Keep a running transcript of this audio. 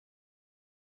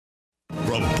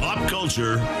From pop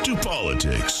culture to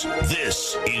politics,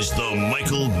 this is the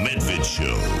Michael Medved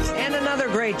Show. And another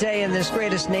great day in this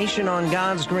greatest nation on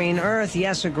God's green earth.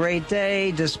 Yes, a great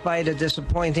day, despite a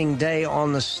disappointing day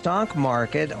on the stock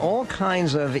market. All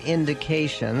kinds of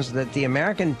indications that the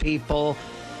American people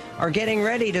are getting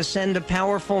ready to send a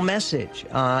powerful message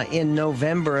in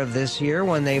November of this year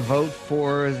when they vote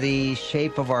for the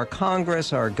shape of our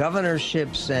Congress, our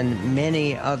governorships, and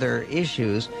many other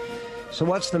issues. So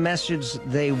what's the message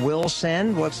they will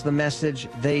send? What's the message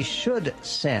they should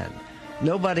send?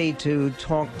 Nobody to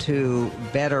talk to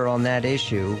better on that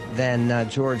issue than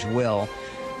George Will,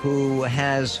 who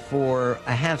has for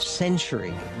a half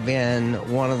century been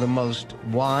one of the most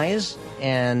wise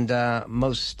and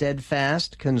most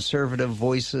steadfast conservative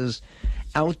voices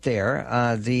out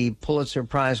there. The Pulitzer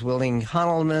Prize-winning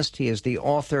columnist. He is the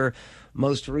author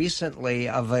most recently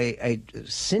of a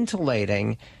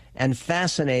scintillating and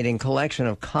fascinating collection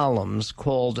of columns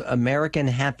called American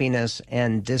Happiness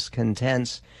and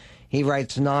Discontents. He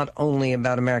writes not only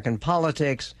about American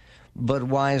politics, but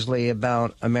wisely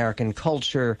about American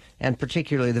culture, and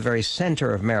particularly the very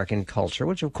center of American culture,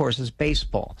 which, of course, is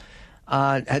baseball.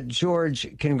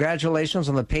 George, congratulations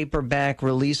on the paperback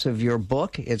release of your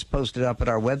book. It's posted up at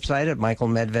our website at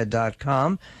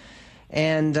michaelmedved.com.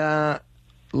 And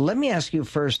let me ask you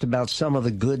first about some of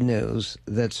the good news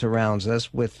that surrounds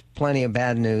us, with plenty of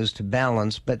bad news to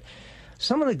balance. But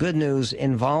some of the good news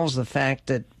involves the fact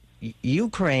that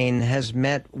Ukraine has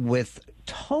met with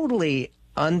totally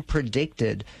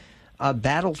unpredicted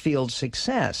battlefield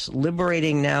success,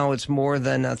 liberating now it's more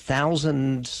than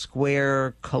 1,000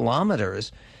 square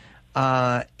kilometers.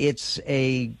 It's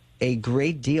a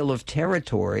great deal of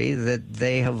territory that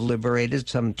they have liberated,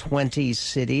 some 20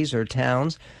 cities or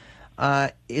towns.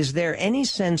 Is there any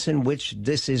sense in which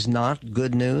this is not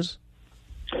good news?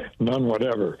 None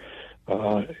whatever.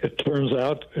 It turns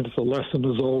out it's a lesson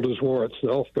as old as war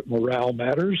itself, that morale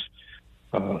matters.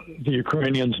 The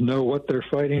Ukrainians know what they're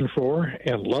fighting for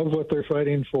and love what they're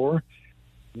fighting for.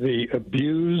 The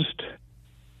abused,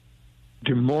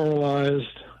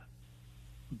 demoralized,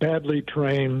 badly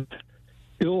trained,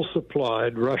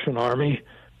 ill-supplied Russian army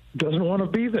doesn't want to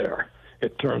be there,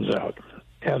 it turns out.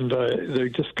 And there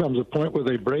just comes a point where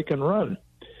they break and run.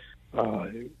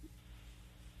 Putin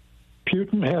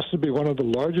has to be one of the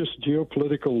largest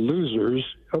geopolitical losers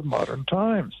of modern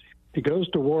times. He goes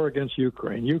to war against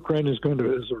Ukraine. Ukraine is going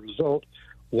to, as a result,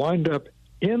 wind up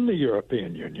in the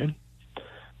European Union.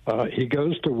 He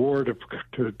goes to war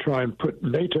to try and put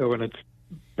NATO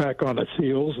back on its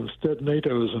heels. Instead,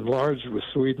 NATO is enlarged with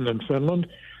Sweden and Finland.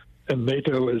 And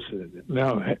NATO has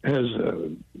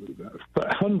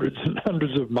hundreds and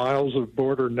hundreds of miles of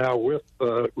border now with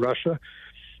Russia.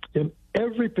 In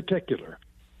every particular,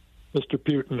 Mr.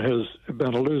 Putin has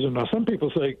been a loser. Now, some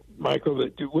people say, Michael,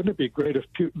 that wouldn't it be great if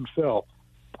Putin fell?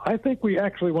 I think we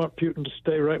actually want Putin to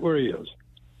stay right where he is.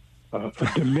 A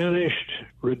diminished,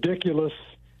 ridiculous,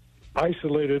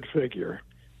 isolated figure.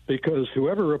 Because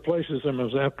whoever replaces him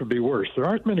is apt to be worse. There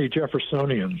aren't many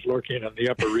Jeffersonians lurking in the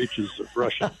upper reaches of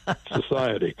Russian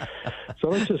society. So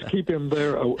let's just keep him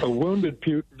there. A wounded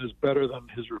Putin is better than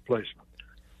his replacement.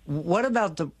 What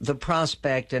about the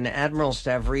prospect, and Admiral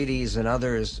Stavridis and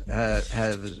others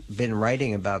have been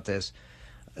writing about this,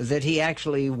 that he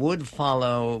actually would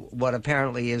follow what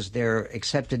apparently is their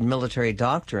accepted military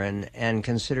doctrine and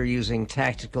consider using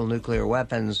tactical nuclear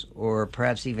weapons or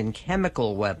perhaps even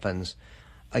chemical weapons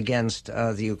against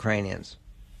the Ukrainians?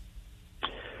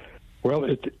 Well,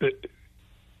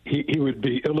 he would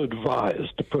be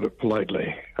ill-advised, to put it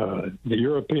politely. The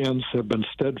Europeans have been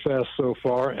steadfast so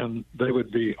far, and they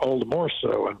would be all the more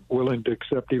so and willing to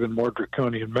accept even more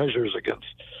draconian measures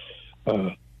against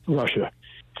Russia.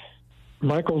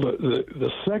 Michael,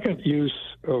 the second use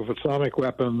of atomic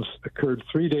weapons occurred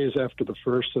 3 days after the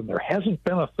first, and there hasn't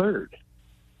been a third.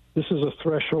 This is a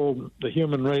threshold the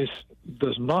human race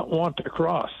does not want to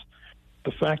cross.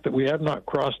 The fact that we have not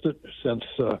crossed it since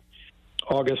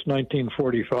August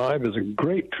 1945 is a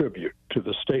great tribute to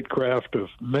the statecraft of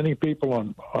many people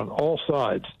on all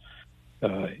sides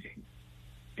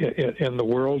in the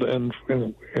world, and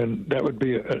that would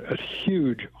be a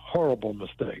huge, horrible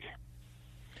mistake.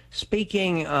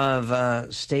 Speaking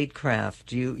of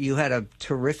statecraft, you had a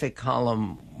terrific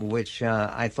column which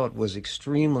I thought was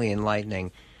extremely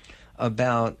enlightening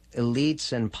about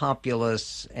elites and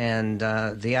populists, and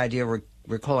the idea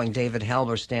recalling David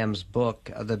Halberstam's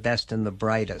book, The Best and the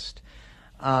Brightest,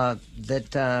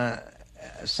 that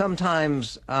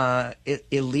sometimes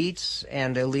elites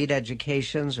and elite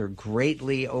educations are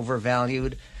greatly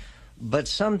overvalued, but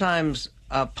sometimes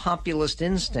populist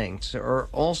instincts are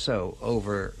also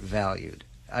overvalued.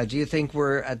 Do you think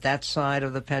we're at that side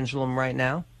of the pendulum right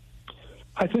now?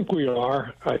 I think we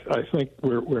are. I think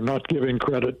we're not giving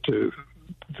credit to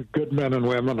the good men and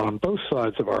women on both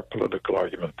sides of our political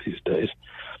argument these days.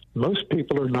 Most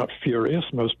people are not furious.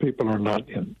 Most people are not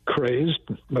crazed.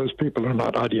 Most people are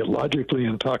not ideologically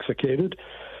intoxicated.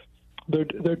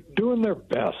 They're doing their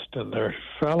best, and they're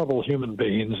fallible human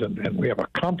beings, and we have a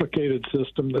complicated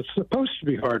system that's supposed to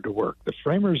be hard to work. The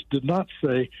framers did not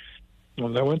say,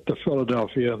 when they went to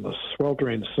Philadelphia in the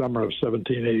sweltering summer of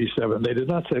 1787, they did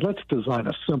not say, let's design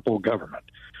a simple government.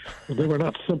 They were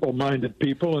not simple-minded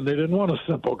people, and they didn't want a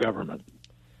simple government.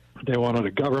 They wanted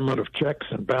a government of checks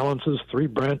and balances, 3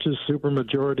 branches,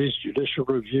 supermajorities, judicial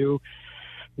review,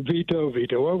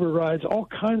 veto overrides, all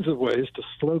kinds of ways to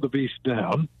slow the beast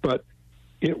down, but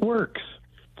it works.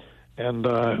 And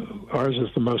ours is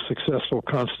the most successful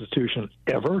Constitution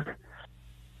ever.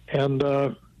 And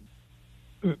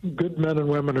good men and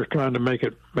women are trying to make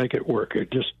it work.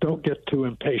 Just don't get too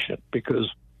impatient, because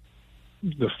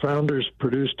the founders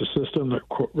produced a system that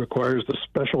requires the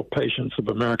special patience of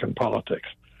American politics.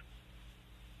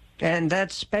 And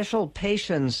that special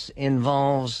patience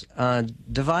involves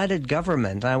divided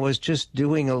government. I was just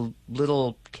doing a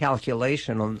little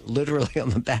calculation, literally on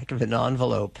the back of an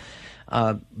envelope,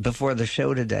 before the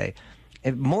show today.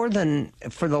 For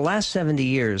the last 70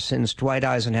 years, since Dwight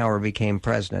Eisenhower became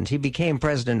president, he became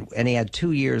president and he had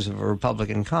 2 years of a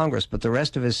Republican Congress, but the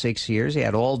rest of his 6 years, he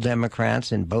had all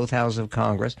Democrats in both houses of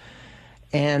Congress.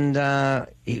 And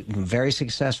very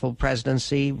successful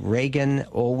presidency. Reagan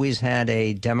always had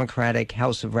a Democratic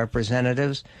House of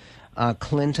Representatives.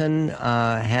 Clinton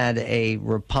had a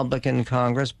Republican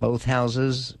Congress, both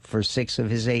houses, for 6 of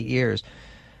his 8 years.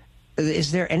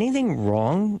 Is there anything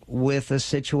wrong with a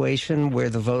situation where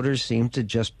the voters seem to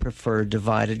just prefer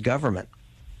divided government?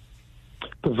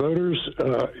 The voters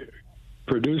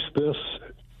produce this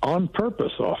on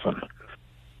purpose often.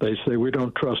 They say we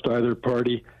don't trust either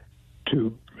party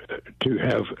to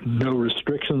have no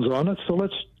restrictions on it. So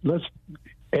let's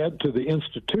add to the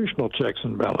institutional checks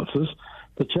and balances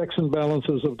the checks and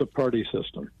balances of the party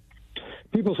system.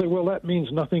 People say, well, that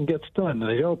means nothing gets done.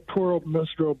 They go, poor old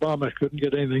Mr. Obama couldn't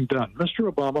get anything done.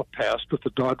 Mr. Obama passed with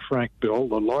the Dodd-Frank bill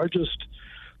the largest,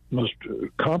 most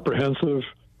comprehensive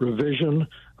revision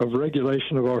of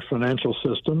regulation of our financial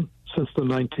system since the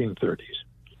 1930s.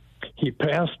 He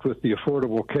passed with the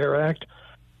Affordable Care Act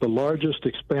the largest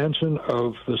expansion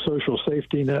of the social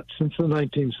safety net since the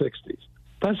 1960s.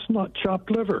 That's not chopped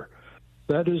liver.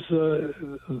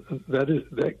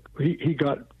 He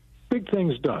got big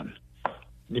things done.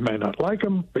 You may not like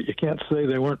them, but you can't say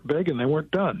they weren't big and they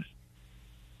weren't done.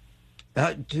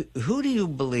 Who do you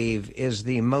believe is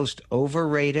the most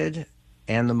overrated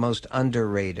and the most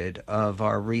underrated of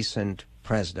our recent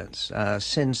presidents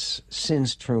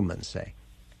since Truman, say?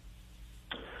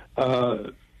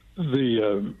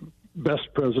 The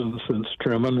best president since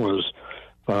Truman was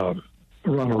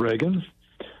Ronald Reagan,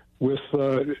 with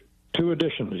 2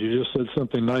 additions. You just said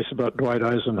something nice about Dwight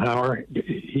Eisenhower.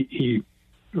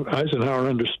 Eisenhower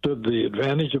understood the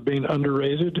advantage of being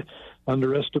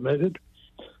underestimated.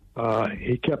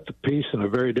 He kept the peace in a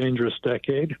very dangerous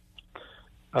decade.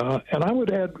 And I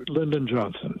would add Lyndon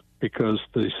Johnson, because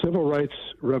the civil rights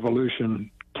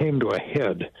revolution came to a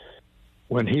head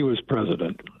when he was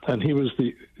president. And he was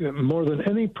more than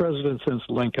any president since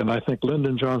Lincoln, I think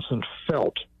Lyndon Johnson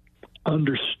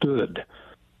understood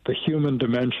the human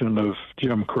dimension of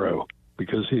Jim Crow,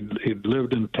 because he'd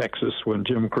lived in Texas when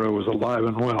Jim Crow was alive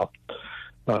and well.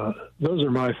 Those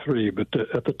are my 3, but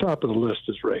at the top of the list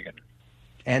is Reagan.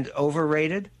 And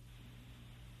overrated?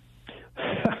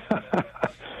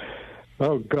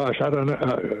 Oh, gosh, I don't know.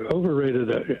 Overrated.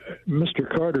 Mr.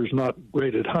 Carter's not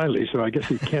rated highly, so I guess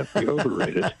he can't be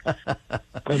overrated.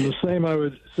 And the same, I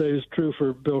would say, is true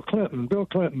for Bill Clinton. Bill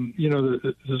Clinton,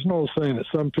 there's an old saying that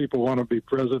some people want to be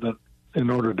president in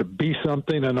order to be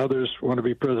something, and others want to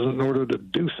be president in order to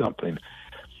do something.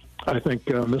 I think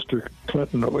Mr.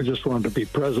 Clinton just wanted to be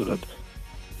president.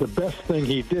 The best thing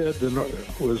he did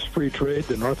was free trade,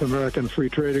 the North American Free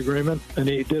Trade Agreement, and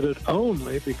he did it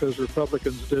only because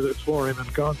Republicans did it for him in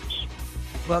Congress.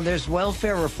 Well, there's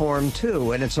welfare reform,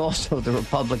 too, and it's also the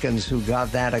Republicans who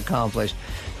got that accomplished.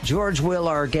 George Will,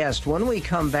 our guest. When we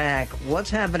come back,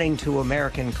 what's happening to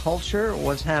American culture?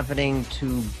 What's happening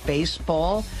to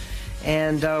baseball?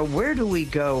 And where do we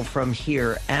go from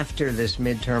here after this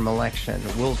midterm election?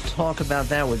 We'll talk about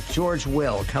that with George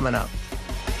Will coming up.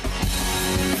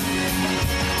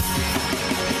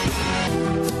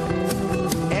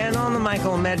 And on the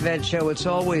Michael Medved Show, it's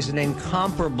always an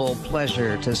incomparable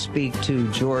pleasure to speak to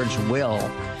George Will.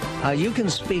 You can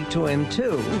speak to him,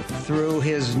 too, through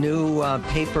his new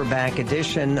paperback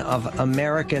edition of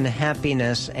American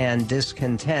Happiness and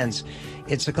Discontents.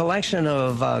 It's a collection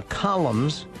of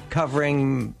columns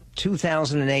covering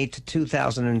 2008 to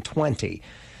 2020.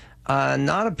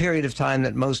 Not a period of time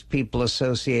that most people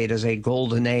associate as a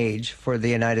golden age for the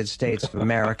United States of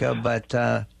America,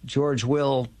 but George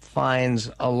Will finds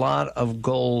a lot of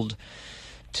gold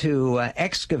to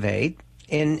excavate,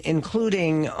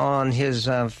 including on his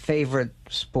favorite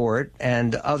sport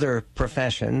and other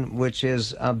profession, which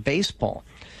is baseball.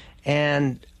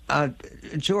 And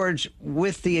George,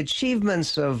 with the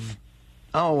achievements of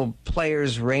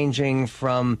players ranging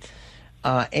from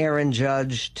Aaron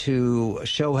Judge to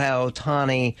Shohei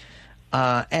Ohtani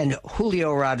and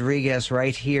Julio Rodriguez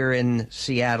right here in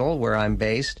Seattle, where I'm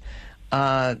based,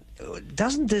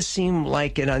 doesn't this seem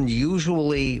like an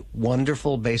unusually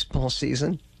wonderful baseball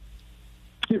season?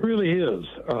 It really is.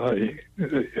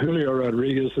 Julio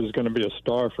Rodriguez is going to be a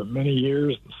star for many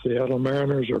years. The Seattle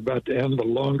Mariners are about to end the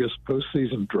longest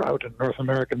postseason drought in North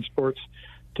American sports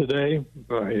today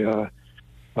by,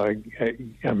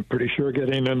 I'm pretty sure,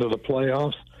 getting into the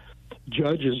playoffs.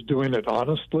 Judge is doing it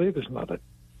honestly. There's not a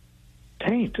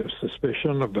taint of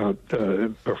suspicion about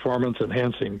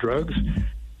performance-enhancing drugs.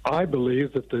 I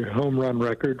believe that the home run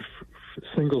record,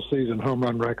 single-season home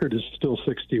run record, is still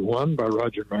 61 by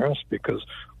Roger Maris, because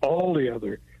all the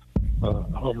other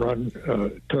home run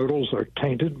totals are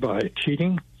tainted by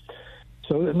cheating.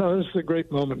 So, no, this is a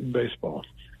great moment in baseball.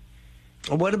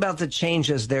 What about the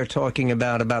changes they're talking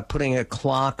about putting a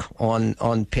clock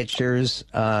on pitchers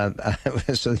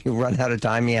so you run out of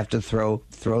time, you have to throw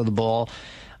the ball?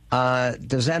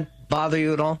 Does that bother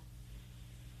you at all?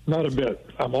 Not a bit.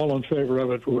 I'm all in favor of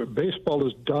it. Baseball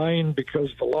is dying because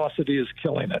velocity is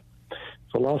killing it.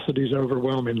 Velocity is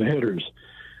overwhelming the hitters.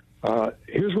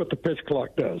 Here's what the pitch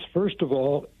clock does. First of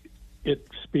all, it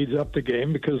speeds up the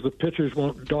game because the pitchers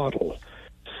won't dawdle.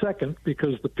 Second,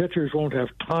 because the pitchers won't have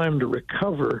time to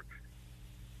recover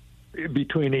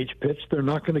between each pitch. They're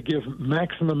not going to give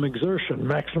maximum exertion,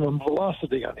 maximum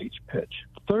velocity on each pitch.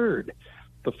 Third,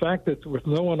 the fact that with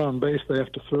no one on base, they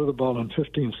have to throw the ball in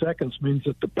 15 seconds means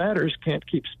that the batters can't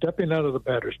keep stepping out of the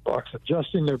batter's box,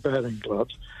 adjusting their batting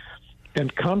gloves,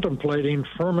 and contemplating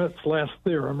Fermat's last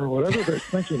theorem or whatever they're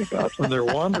thinking about when they're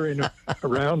wandering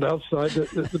around outside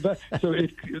the bat. So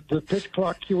the pitch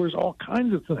clock cures all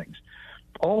kinds of things.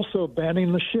 Also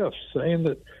banning the shifts, saying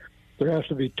that there has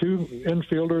to be two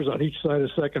infielders on each side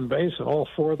of second base, and all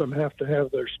four of them have to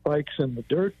have their spikes in the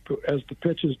dirt as the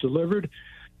pitch is delivered.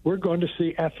 We're going to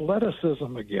see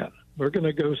athleticism again. We're going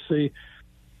to go see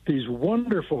these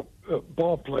wonderful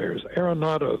ball players,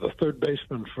 Arenado, the third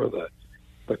baseman for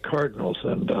the Cardinals,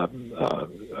 and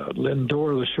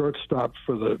Lindor, the shortstop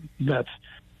for the Mets,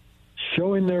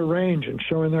 showing their range and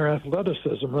showing their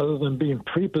athleticism rather than being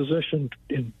pre-positioned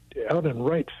out in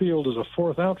right field as a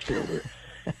fourth outfielder.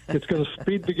 It's going to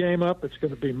speed the game up. It's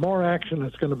going to be more action.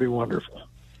 It's going to be wonderful.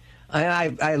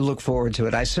 I look forward to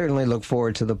it. I certainly look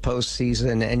forward to the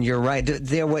postseason. And you're right.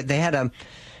 They had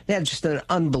just an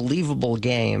unbelievable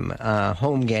game,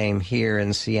 home game here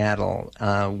in Seattle,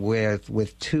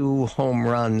 with two home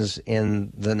runs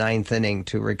in the ninth inning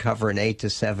to recover an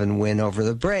 8-7 win over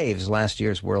the Braves, last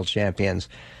year's world champions.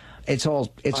 I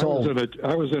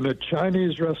was in a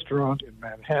Chinese restaurant in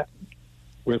Manhattan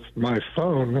with my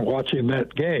phone watching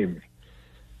that game.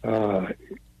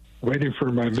 Waiting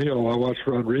for my meal, I watched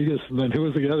Rodriguez, and then who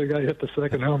was the other guy who hit the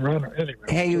second home run? Anyway,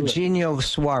 hey, Eugenio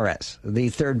Suarez, the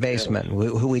third baseman,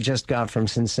 who we just got from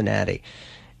Cincinnati.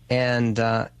 And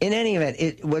in any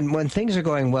event, when things are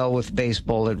going well with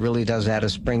baseball, it really does add a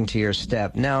spring to your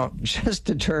step. Now, just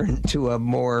to turn to a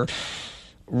more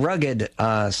rugged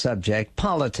subject,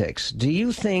 politics. Do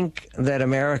you think that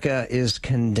America is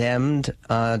condemned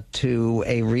to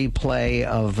a replay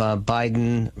of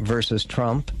Biden versus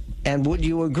Trump? And would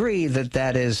you agree that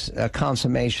that is a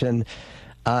consummation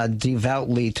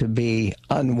devoutly to be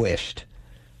unwished?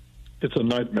 It's a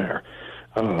nightmare.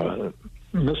 Mr.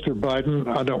 Biden,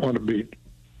 I don't want to be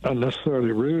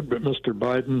unnecessarily rude, but Mr.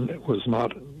 Biden was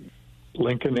not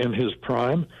Lincoln in his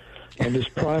prime, and his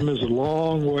prime is a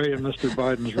long way in Mr.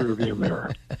 Biden's rearview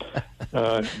mirror.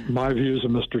 My views of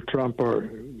Mr. Trump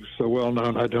are so well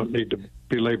known, I don't need to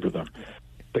belabor them.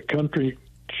 The country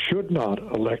should not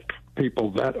elect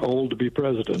people that old to be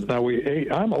president. Now,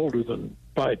 I'm older than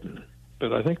Biden,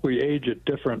 but I think we age at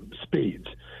different speeds.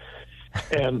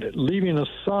 And leaving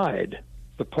aside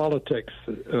the politics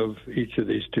of each of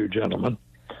these two gentlemen,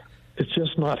 it's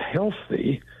just not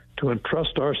healthy to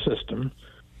entrust our system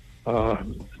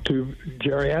to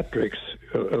geriatrics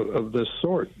of this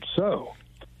sort. So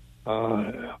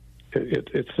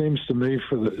it seems to me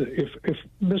if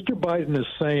Mr. Biden is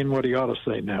saying what he ought to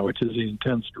say now, which is he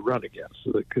intends to run again,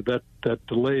 so that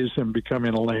delays him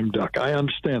becoming a lame duck. I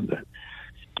understand that,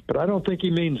 but I don't think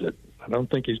he means it. I don't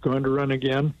think he's going to run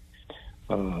again.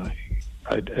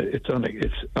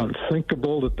 It's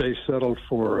unthinkable that they settled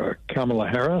for Kamala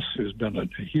Harris, who's been a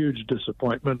huge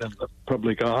disappointment in the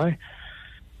public eye.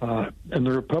 And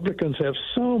the Republicans have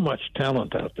so much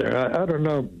talent out there. I don't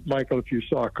know, Michael, if you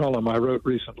saw a column I wrote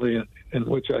recently in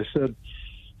which I said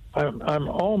I'm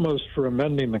almost for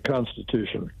amending the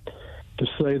Constitution to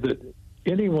say that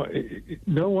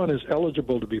no one is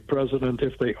eligible to be president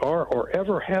if they are or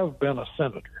ever have been a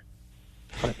senator.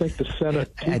 I think the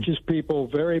Senate teaches people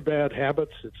very bad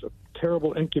habits. It's a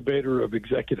terrible incubator of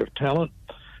executive talent.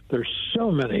 There's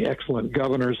so many excellent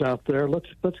governors out there.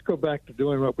 Let's go back to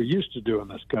doing what we used to do in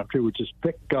this country, which is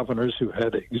pick governors who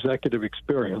had executive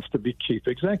experience to be chief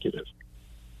executives.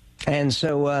 And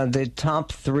so the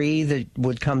top three that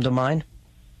would come to mind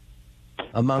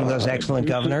among those excellent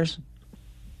governors?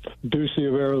 Ducey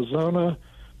of Arizona,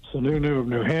 Sununu of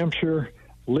New Hampshire,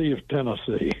 Lee of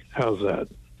Tennessee. How's that?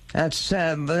 That's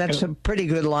a pretty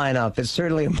good lineup. It's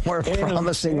certainly a more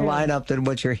promising lineup than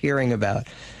what you're hearing about.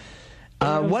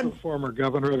 The former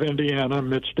governor of Indiana,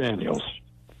 Mitch Daniels.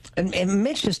 And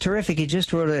Mitch is terrific. He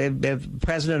just wrote a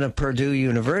president of Purdue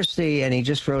University, and he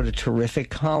just wrote a terrific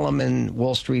column in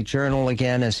Wall Street Journal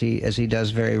again, as he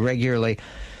does very regularly.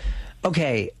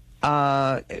 Okay,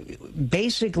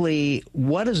 basically,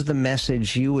 what is the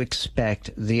message you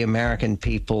expect the American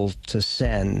people to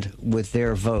send with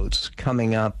their votes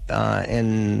coming up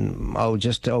in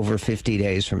just over 50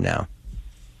 days from now?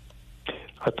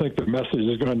 I think the message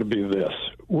is going to be this.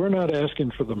 We're not asking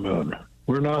for the moon.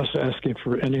 We're not asking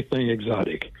for anything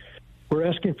exotic. We're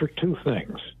asking for two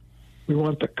things. We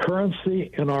want the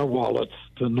currency in our wallets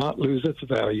to not lose its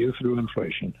value through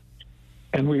inflation.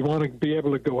 And we want to be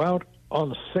able to go out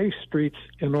on safe streets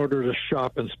in order to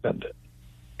shop and spend it.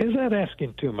 Is that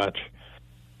asking too much?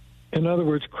 In other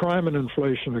words, crime and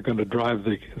inflation are going to drive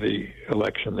the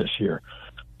election this year.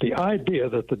 The idea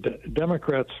that the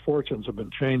Democrats' fortunes have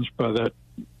been changed by that,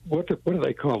 what do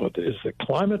they call it? Is it a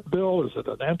climate bill? Is it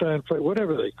an anti-inflation?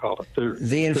 Whatever they call it.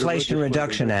 The Inflation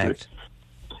Reduction Act.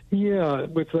 Yeah,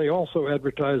 which they also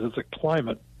advertise as a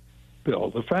climate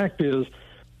bill. The fact is,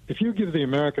 if you give the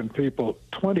American people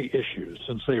 20 issues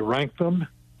and say rank them,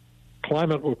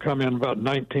 climate will come in about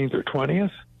 19th or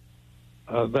 20th.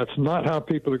 That's not how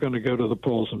people are going to go to the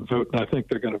polls and vote, and I think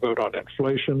they're going to vote on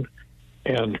inflation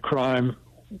and crime,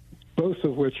 both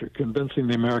of which are convincing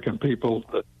the American people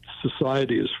that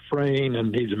society is fraying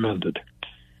and needs amended.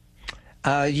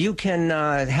 You can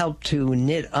help to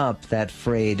knit up that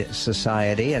frayed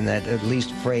society and that at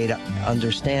least frayed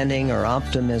understanding or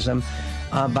optimism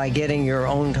by getting your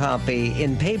own copy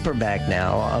in paperback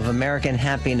now of American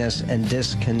Happiness and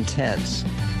Discontents,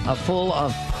 full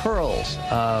of pearls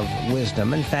of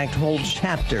wisdom. In fact, whole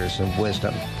chapters of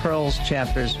wisdom. Pearls,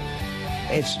 chapters.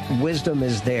 Wisdom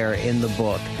is there in the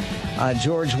book.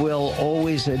 George Will,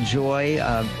 always a joy.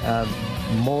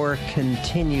 More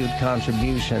continued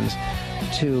contributions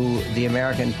to the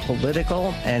American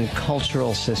political and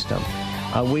cultural system.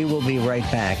 We will be right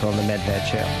back on the Medved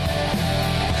Show.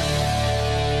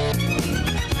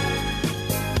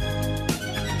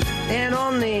 And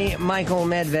on the Michael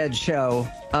Medved Show,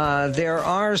 there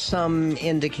are some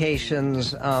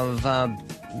indications of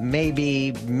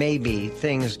maybe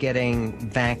things getting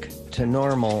back to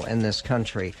normal in this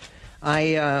country.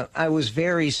 I was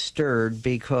very stirred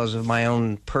because of my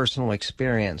own personal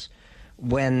experience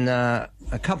when a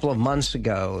couple of months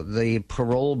ago the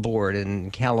parole board in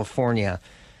California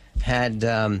had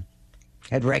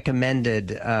recommended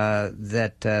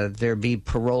that there be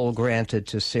parole granted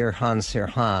to Sirhan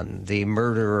Sirhan, the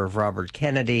murderer of Robert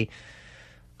Kennedy.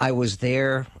 I was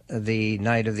there the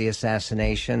night of the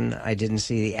assassination. I didn't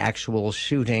see the actual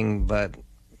shooting, but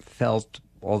felt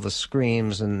all the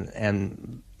screams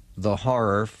and the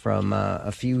horror from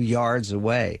a few yards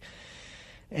away.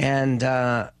 And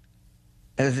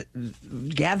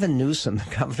Gavin Newsom,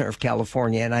 the governor of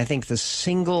California, and I think the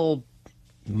single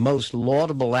most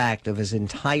laudable act of his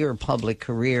entire public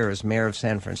career as mayor of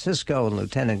San Francisco and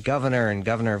lieutenant governor and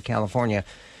governor of California,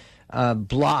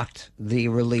 blocked the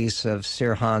release of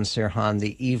Sirhan Sirhan,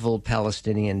 the evil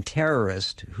Palestinian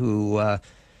terrorist who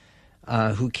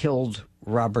killed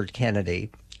Robert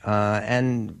Kennedy,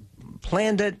 and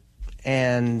planned it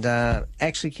and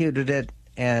executed it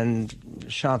and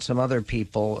shot some other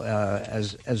people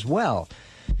as well.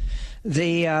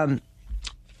 The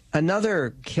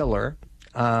another killer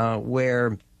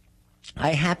where I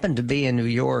happened to be in New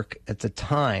York at the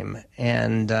time,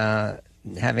 and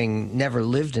having never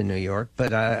lived in New York,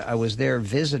 but I was there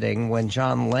visiting when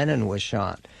John Lennon was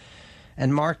shot.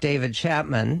 And Mark David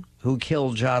Chapman, who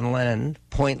killed John Lennon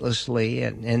pointlessly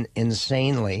and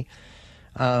insanely,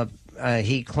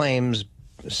 he claims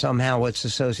somehow it's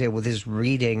associated with his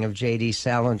reading of J.D.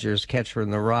 Salinger's Catcher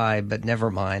in the Rye, but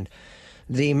never mind.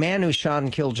 The man who shot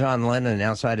and killed John Lennon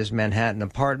outside his Manhattan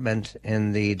apartment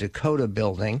in the Dakota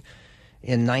building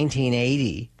in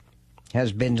 1980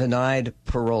 has been denied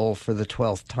parole for the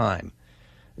 12th time.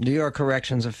 New York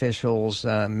corrections officials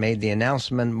made the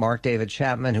announcement. Mark David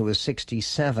Chapman, who was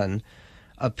 67,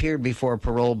 appeared before a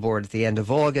parole board at the end of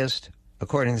August,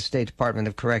 according to the State Department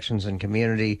of Corrections and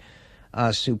Community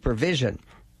Supervision.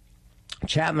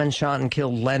 Chapman shot and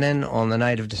killed Lennon on the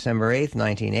night of December 8th,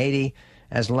 1980,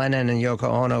 as Lennon and Yoko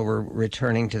Ono were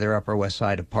returning to their Upper West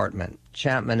Side apartment.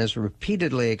 Chapman has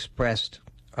repeatedly expressed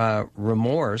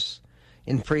remorse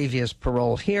in previous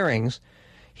parole hearings.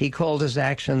 He called his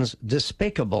actions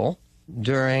despicable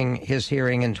during his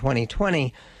hearing in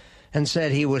 2020 and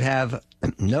said he would have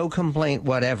no complaint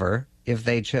whatever if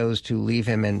they chose to leave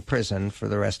him in prison for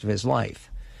the rest of his life,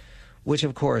 which,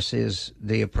 of course, is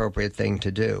the appropriate thing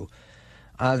to do.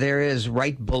 There is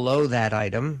right below that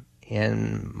item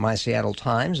in my Seattle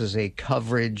Times is a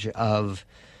coverage of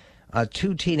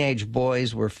two teenage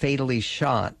boys were fatally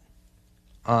shot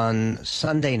on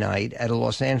Sunday night at a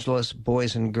Los Angeles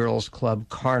Boys and Girls Club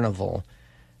carnival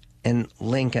in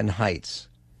Lincoln Heights.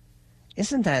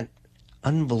 Isn't that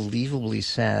unbelievably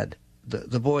sad?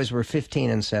 The boys were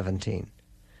 15 and 17.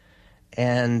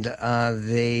 And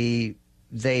they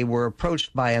were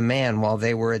approached by a man while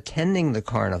they were attending the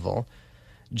carnival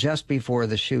just before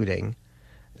the shooting.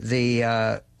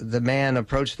 The man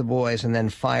approached the boys and then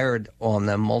fired on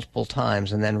them multiple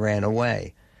times and then ran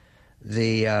away.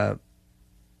 The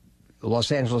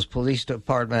Los Angeles Police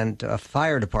Department,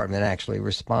 fire department actually,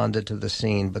 responded to the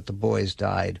scene, but the boys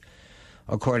died,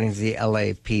 according to the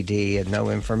LAPD, and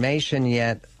no information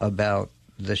yet about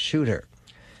the shooter.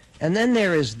 And then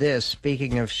there is this,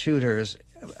 speaking of shooters,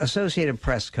 Associated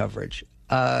Press coverage.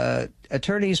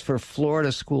 Attorneys for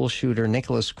Florida school shooter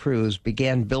Nikolas Cruz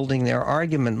began building their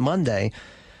argument Monday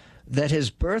that his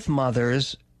birth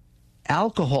mother's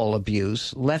alcohol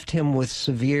abuse left him with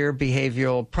severe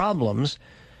behavioral problems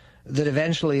that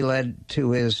eventually led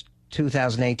to his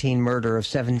 2018 murder of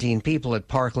 17 people at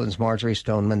Parkland's Marjory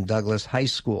Stoneman Douglas High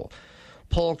School.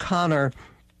 Paul Connor,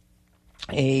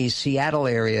 a Seattle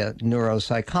area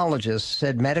neuropsychologist,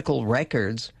 said medical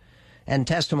records and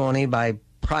testimony by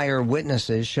prior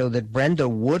witnesses show that Brenda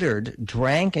Woodard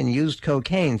drank and used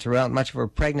cocaine throughout much of her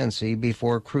pregnancy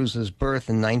before Cruz's birth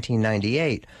in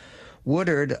 1998.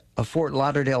 Woodard, a Fort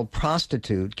Lauderdale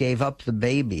prostitute, gave up the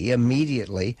baby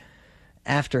immediately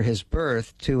after his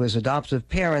birth to his adoptive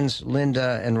parents,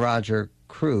 Linda and Roger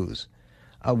Cruz.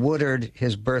 Woodard,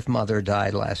 his birth mother,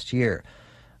 died last year.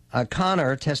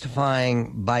 Connor,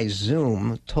 testifying by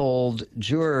Zoom, told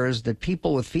jurors that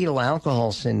people with fetal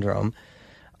alcohol syndrome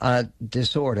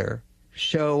disorder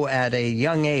show at a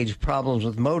young age problems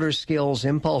with motor skills,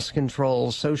 impulse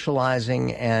control,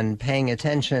 socializing, and paying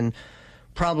attention,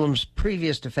 problems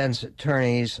previous defense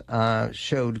attorneys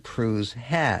showed Cruz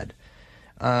had.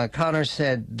 Connor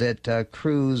said that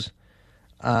Cruz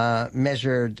had a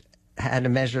measured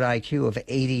IQ of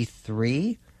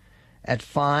 83. At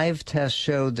 5, tests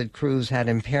showed that Cruz had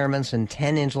impairments in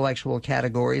 10 intellectual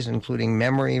categories, including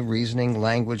memory, reasoning,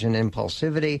 language, and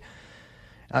impulsivity.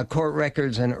 Court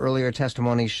records and earlier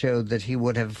testimony showed that he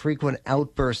would have frequent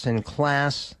outbursts in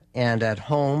class and at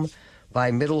home. By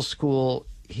middle school,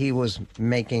 he was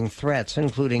making threats,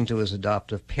 including to his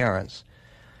adoptive parents.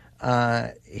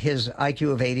 His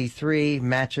IQ of 83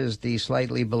 matches the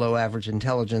slightly below average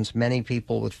intelligence many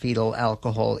people with fetal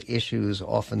alcohol issues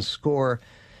often score.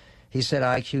 He said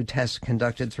IQ tests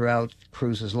conducted throughout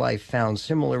Cruz's life found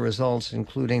similar results,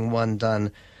 including one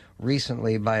done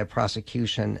recently by a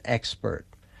prosecution expert.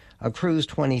 Cruz,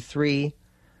 23,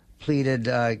 pleaded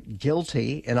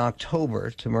guilty in October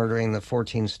to murdering the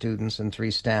 14 students and 3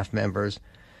 staff members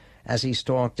as he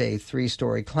stalked a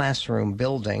 3-story classroom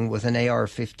building with an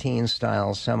AR-15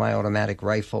 style semi-automatic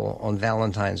rifle on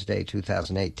Valentine's Day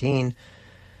 2018.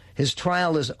 His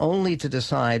trial is only to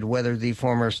decide whether the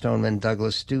former Stoneman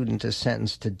Douglas student is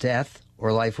sentenced to death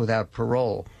or life without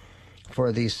parole.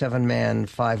 For the 7-man,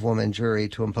 5-woman jury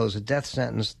to impose a death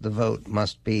sentence, the vote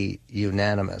must be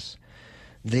unanimous.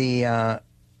 In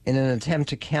an attempt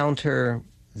to counter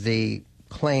the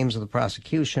claims of the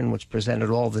prosecution, which presented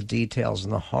all the details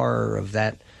and the horror of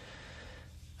that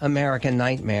American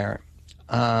nightmare,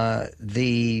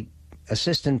 the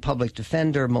assistant public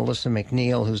defender, Melissa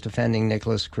McNeil, who's defending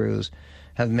Nikolas Cruz,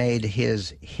 have made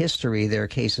his history their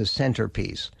case's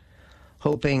centerpiece,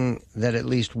 hoping that at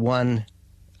least one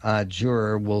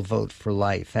juror will vote for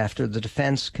life. After the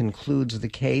defense concludes the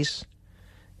case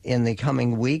in the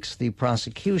coming weeks, the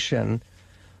prosecution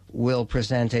will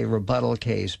present a rebuttal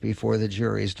case before the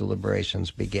jury's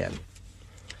deliberations begin.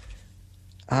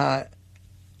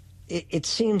 It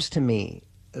seems to me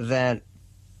that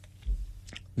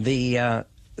the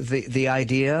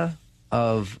idea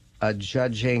of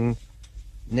judging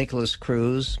Nicholas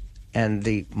Cruz and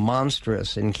the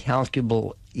monstrous,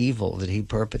 incalculable evil that he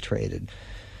perpetrated,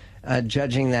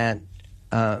 judging that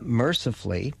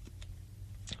mercifully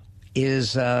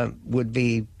would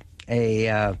be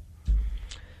a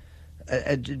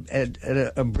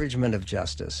abridgment of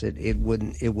justice. It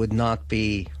would not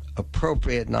be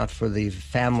appropriate, not for the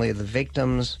family of the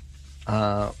victims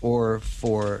or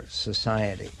for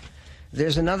society.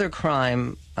 There's another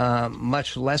crime,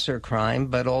 much lesser crime,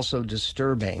 but also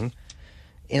disturbing,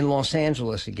 in Los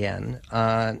Angeles again.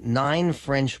 9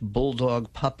 French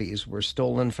bulldog puppies were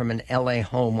stolen from an L.A.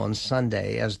 home on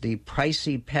Sunday as the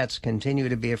pricey pets continue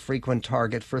to be a frequent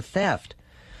target for theft,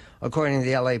 according to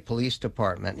the L.A. Police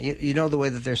Department. You know the way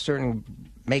that there's certain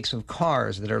makes of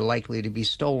cars that are likely to be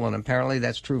stolen. Apparently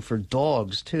that's true for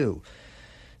dogs, too.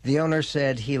 The owner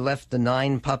said he left the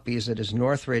 9 puppies at his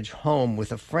Northridge home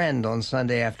with a friend on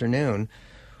Sunday afternoon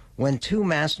when 2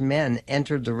 masked men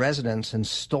entered the residence and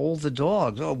stole the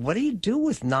dogs. Oh, what do you do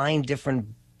with 9 different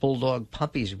bulldog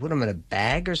puppies? You put them in a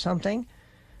bag or something?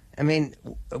 I mean,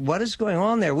 what is going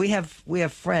on there? We have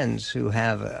friends who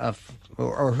have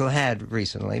or who had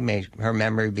recently, may her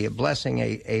memory be a blessing,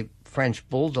 a French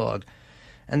bulldog.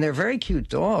 And they're very cute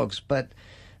dogs, but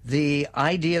the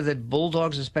idea that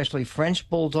bulldogs, especially French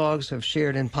bulldogs, have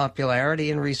shared in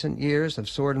popularity in recent years, have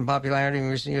soared in popularity in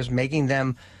recent years, making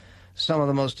them some of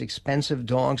the most expensive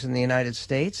dogs in the United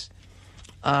States,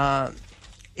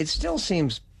 it still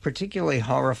seems particularly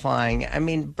horrifying. I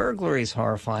mean, burglary is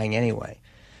horrifying anyway.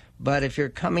 But if you're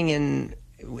coming in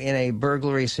a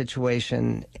burglary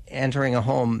situation, entering a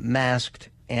home masked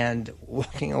and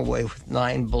walking away with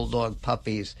 9 bulldog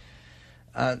puppies,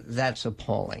 that's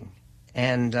appalling.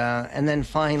 And then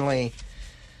finally,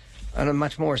 on a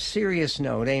much more serious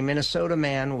note, a Minnesota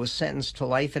man was sentenced to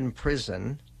life in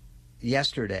prison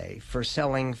yesterday for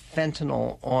selling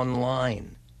fentanyl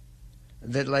online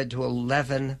that led to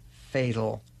 11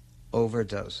 fatal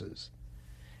overdoses.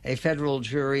 A federal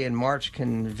jury in March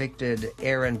convicted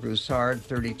Aaron Broussard,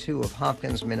 32, of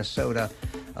Hopkins, Minnesota,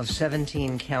 of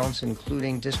 17 counts,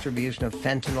 including distribution of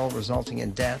fentanyl resulting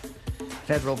in death.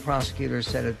 Federal prosecutors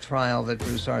said at trial that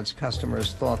Broussard's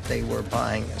customers thought they were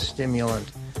buying a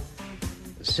stimulant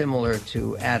similar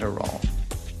to Adderall.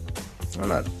 What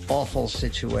an awful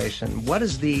situation. What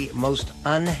is the most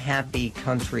unhappy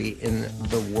country in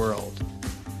the world?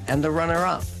 And the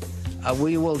runner-up.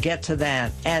 We will get to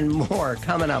that and more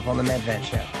coming up on the Medved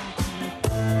Show.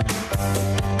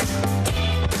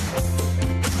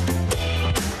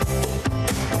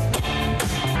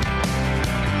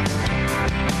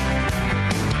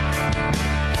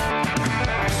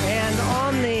 And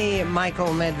on the Michael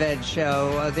Medved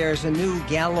Show, there's a new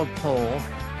Gallup poll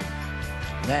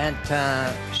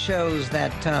that shows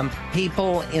that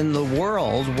people in the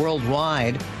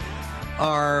worldwide,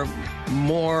 are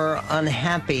more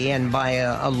unhappy, and by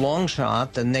a long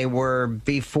shot, than they were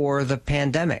before the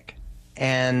pandemic,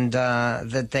 and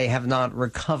that they have not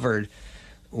recovered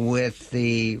with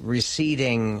the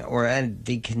receding and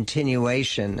the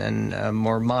continuation and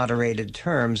more moderated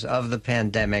terms of the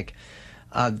pandemic.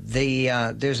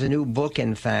 There's a new book,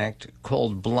 in fact,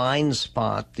 called Blind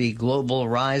Spot, The Global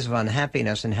Rise of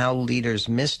Unhappiness and How Leaders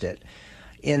Missed It.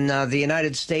 In the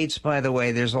United States, by the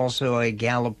way, there's also a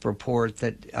Gallup report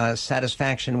that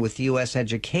satisfaction with U.S.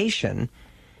 education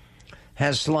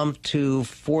has slumped to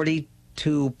 42%.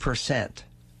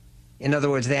 In other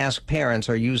words, they ask parents,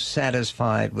 are you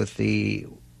satisfied with the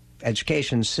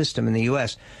education system in the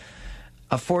U.S.?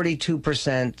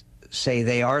 42% say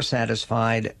they are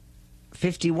satisfied.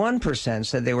 51%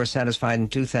 said they were satisfied in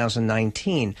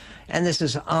 2019. And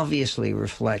this obviously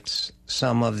reflects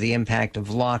some of the impact of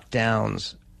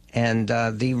lockdowns. And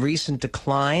the recent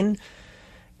decline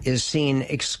is seen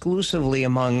exclusively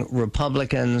among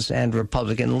Republicans and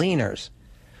Republican leaners.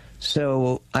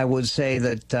 So I would say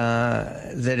that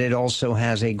it also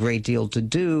has a great deal to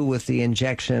do with the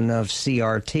injection of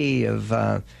CRT, of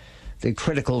the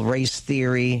critical race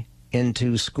theory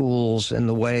into schools, and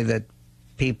the way that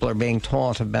people are being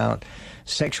taught about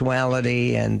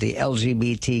sexuality and the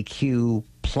LGBTQ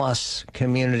plus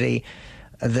community.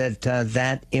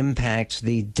 that impacts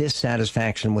the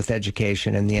dissatisfaction with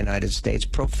education in the United States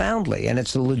profoundly, and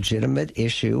it's a legitimate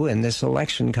issue in this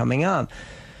election coming up.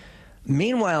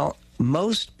 Meanwhile,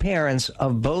 most parents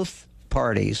of both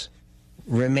parties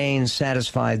remain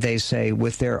satisfied, they say,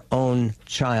 with their own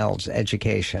child's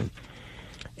education.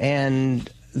 And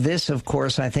this, of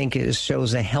course, I think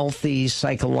shows a healthy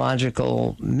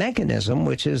psychological mechanism,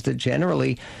 which is that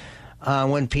generally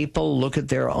when people look at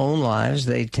their own lives,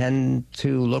 they tend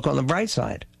to look on the bright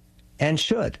side, and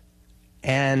should.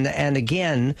 And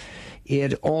again,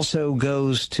 it also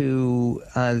goes to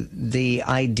the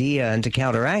idea, and to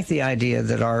counteract the idea,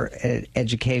 that our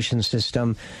education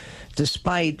system,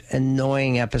 despite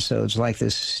annoying episodes like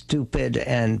this stupid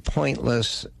and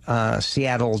pointless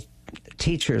Seattle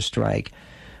teacher strike,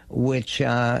 which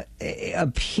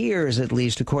appears, at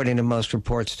least according to most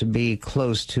reports, to be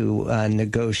close to a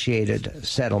negotiated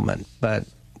settlement. But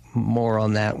more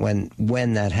on that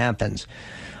when that happens.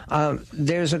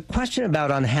 There's a question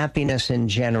about unhappiness in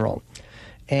general.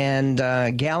 And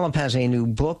Gallup has a new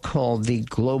book called The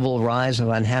Global Rise of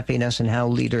Unhappiness and How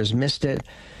Leaders Missed It.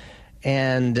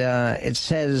 And it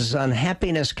says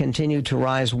unhappiness continued to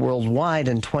rise worldwide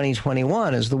in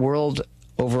 2021 as the world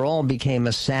overall became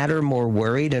a sadder, more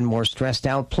worried, and more stressed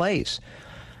out place.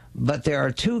 But there are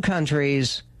two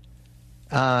countries,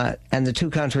 and the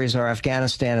two countries are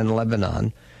Afghanistan and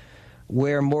Lebanon,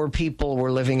 where more people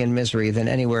were living in misery than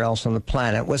anywhere else on the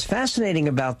planet. What's fascinating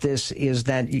about this is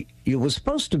that it was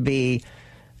supposed to be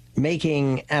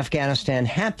making Afghanistan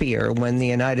happier when the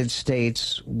United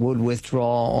States would withdraw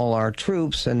all our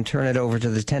troops and turn it over to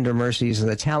the tender mercies of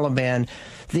the Taliban.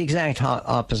 The exact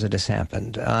opposite has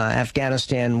happened.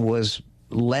 Afghanistan was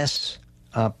less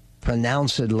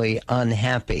pronouncedly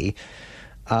unhappy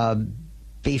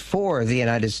before the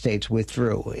United States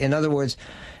withdrew. In other words,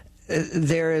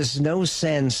 there is no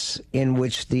sense in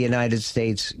which the United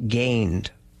States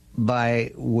gained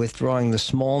by withdrawing the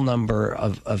small number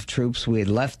of troops we had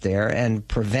left there and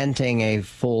preventing a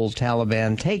full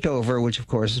Taliban takeover, which, of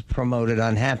course, has promoted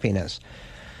unhappiness.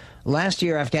 Last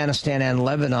year, Afghanistan and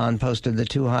Lebanon posted the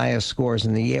two highest scores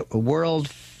in the world,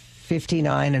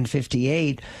 59 and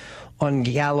 58, on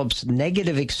Gallup's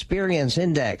Negative Experience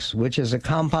Index, which is a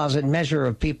composite measure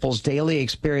of people's daily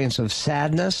experience of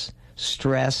sadness,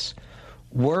 stress,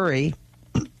 worry,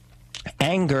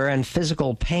 anger, and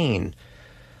physical pain.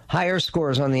 Higher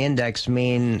scores on the index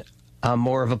mean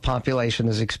more of a population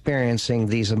is experiencing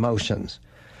these emotions.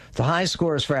 The high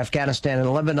scores for Afghanistan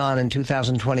and Lebanon in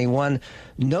 2021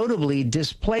 notably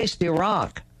displaced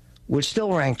Iraq, which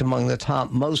still ranked among the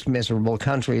top most miserable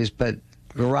countries, but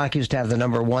Iraq used to have the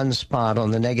 #1 spot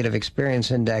on the Negative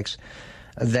Experience Index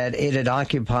that it had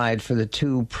occupied for the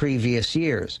 2 previous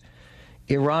years.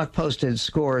 Iraq posted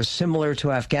scores similar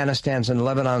to Afghanistan's and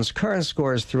Lebanon's current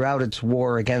scores throughout its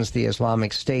war against the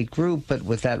Islamic State group, but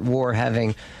with that war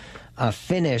having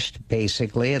finished,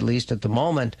 basically, at least at the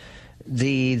moment,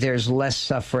 there's less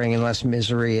suffering and less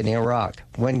misery in Iraq.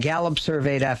 When Gallup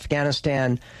surveyed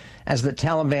Afghanistan as the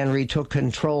Taliban retook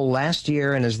control last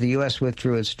year and as the U.S.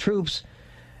 withdrew its troops,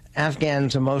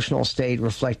 Afghans' emotional state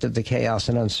reflected the chaos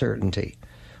and uncertainty.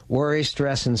 Worry,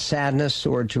 stress, and sadness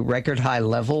soared to record-high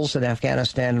levels in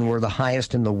Afghanistan and were the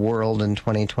highest in the world in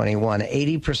 2021.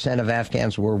 80% of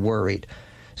Afghans were worried.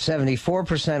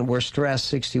 74% were stressed.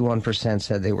 61%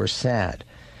 said they were sad.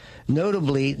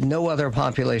 Notably, no other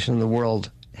population in the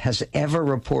world has ever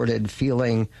reported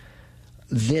feeling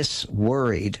this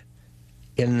worried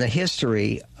in the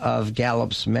history of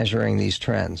Gallup's measuring these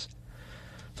trends.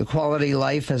 The quality of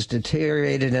life has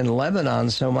deteriorated in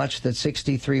Lebanon so much that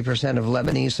 63% of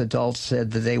Lebanese adults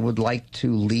said that they would like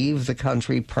to leave the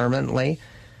country permanently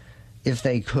if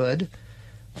they could.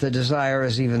 The desire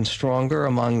is even stronger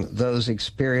among those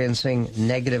experiencing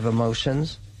negative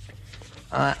emotions.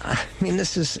 I mean,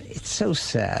 it's so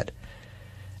sad.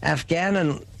 Afghan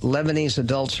and Lebanese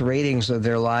adults' ratings of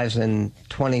their lives in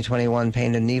 2021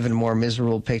 paint an even more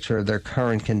miserable picture of their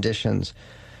current conditions.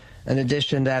 In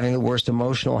addition to having the worst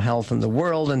emotional health in the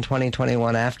world in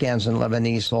 2021, Afghans and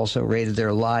Lebanese also rated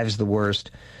their lives the worst,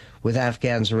 with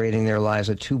Afghans rating their lives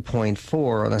a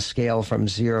 2.4 on a scale from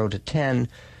 0 to 10,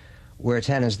 where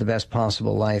 10 is the best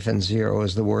possible life and 0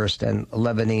 is the worst, and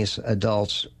Lebanese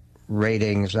adults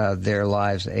ratings their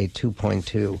lives a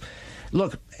 2.2.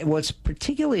 Look, what's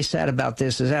particularly sad about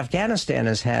this is Afghanistan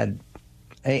has had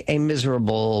a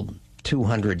miserable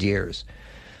 200 years.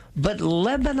 But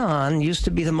Lebanon used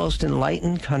to be the most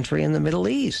enlightened country in the Middle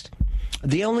East.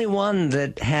 The only one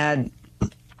that had,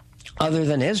 other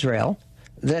than Israel,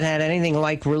 that had anything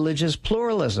like religious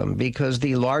pluralism, because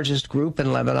the largest group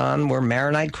in Lebanon were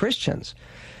Maronite Christians.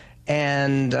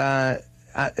 And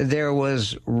there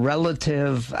was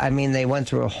relative, I mean, they went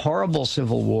through a horrible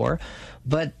civil war,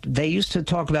 but they used to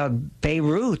talk about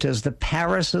Beirut as the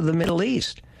Paris of the Middle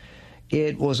East.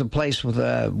 It was a place with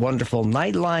a wonderful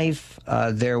nightlife.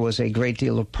 There was a great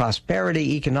deal of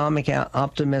prosperity, economic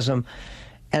optimism.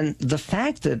 And the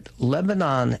fact that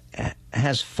Lebanon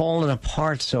has fallen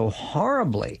apart so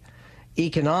horribly,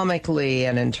 economically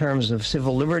and in terms of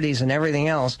civil liberties and everything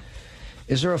else,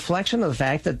 is a reflection of the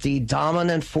fact that the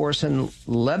dominant force in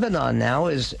Lebanon now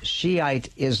is Shiite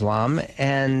Islam,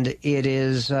 and it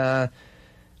is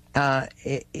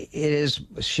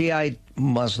Shiite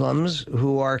Muslims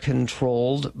who are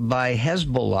controlled by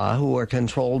Hezbollah, who are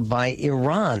controlled by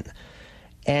Iran.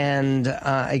 And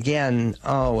again,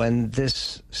 and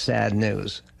this sad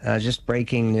news, just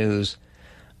breaking news,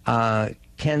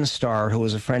 Ken Starr, who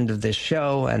was a friend of this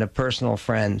show and a personal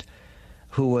friend,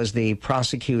 who was the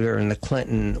prosecutor in the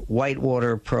Clinton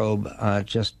Whitewater probe,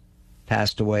 just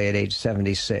passed away at age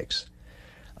 76.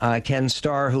 Ken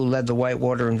Starr, who led the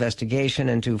Whitewater investigation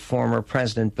into former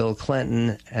President Bill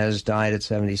Clinton, has died at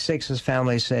 76. His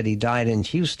family said he died in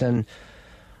Houston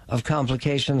of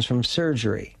complications from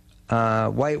surgery.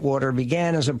 Whitewater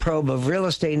began as a probe of real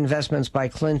estate investments by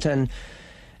Clinton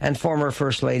and former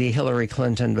First Lady Hillary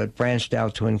Clinton, but branched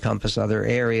out to encompass other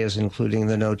areas, including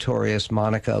the notorious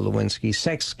Monica Lewinsky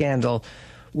sex scandal,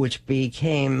 which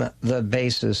became the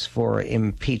basis for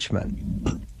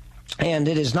impeachment. And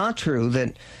it is not true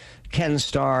that Ken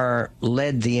Starr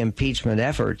led the impeachment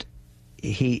effort.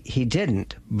 He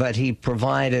didn't, but he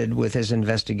provided with his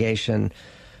investigation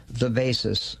the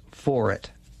basis for it.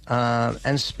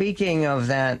 And speaking of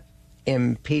that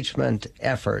impeachment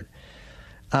effort,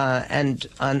 and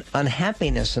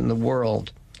unhappiness in the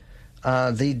world,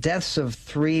 the deaths of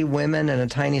 3 women in a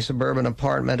tiny suburban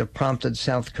apartment have prompted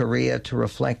South Korea to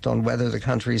reflect on whether the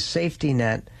country's safety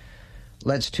net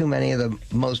lets too many of the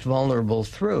most vulnerable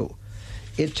through.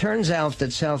 It turns out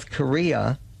that South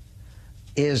Korea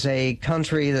is a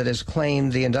country that has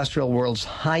claimed the industrial world's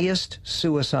highest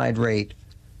suicide rate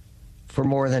for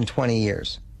more than 20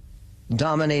 years,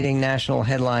 dominating national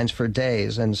headlines for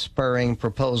days and spurring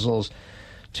proposals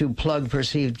to plug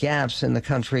perceived gaps in the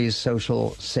country's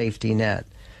social safety net.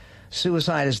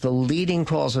 Suicide is the leading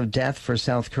cause of death for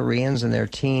South Koreans in their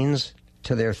teens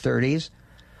to their 30s.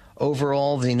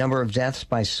 Overall, the number of deaths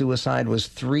by suicide was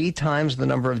 3 times the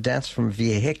number of deaths from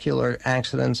vehicular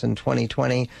accidents in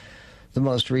 2020, the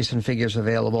most recent figures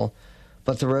available.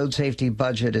 But the road safety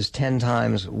budget is 10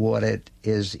 times what it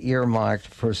is earmarked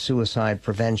for suicide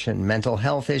prevention. Mental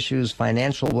health issues,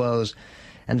 financial woes,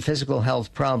 and physical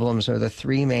health problems are the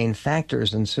 3 main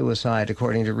factors in suicide,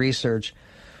 according to research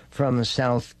from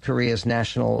South Korea's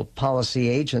National Policy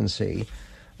Agency,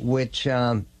 which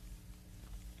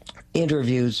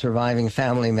interviewed surviving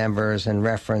family members and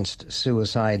referenced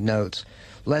suicide notes.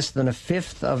 Less than a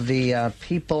fifth of the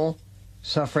people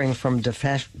suffering from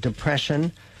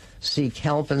depression seek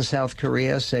help in South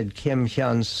Korea, said Kim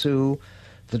Hyun-soo,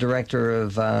 the director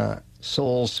of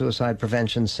Seoul Suicide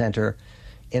Prevention Center,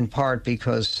 in part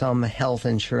because some health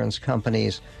insurance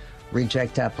companies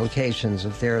reject applications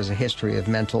if there is a history of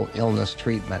mental illness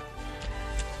treatment.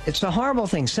 It's a horrible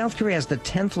thing. South Korea has the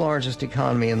 10th largest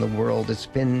economy in the world. It's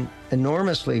been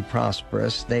enormously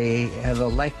prosperous. They have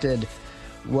elected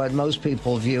what most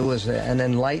people view as an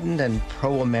enlightened and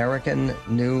pro-American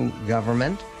new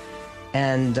government.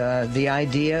 And the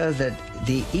idea that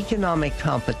the economic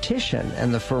competition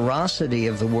and the ferocity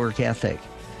of the work ethic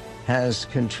has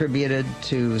contributed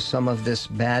to some of this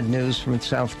bad news from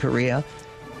South Korea.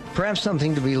 Perhaps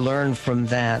something to be learned from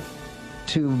that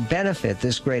to benefit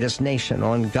this greatest nation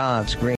on God's green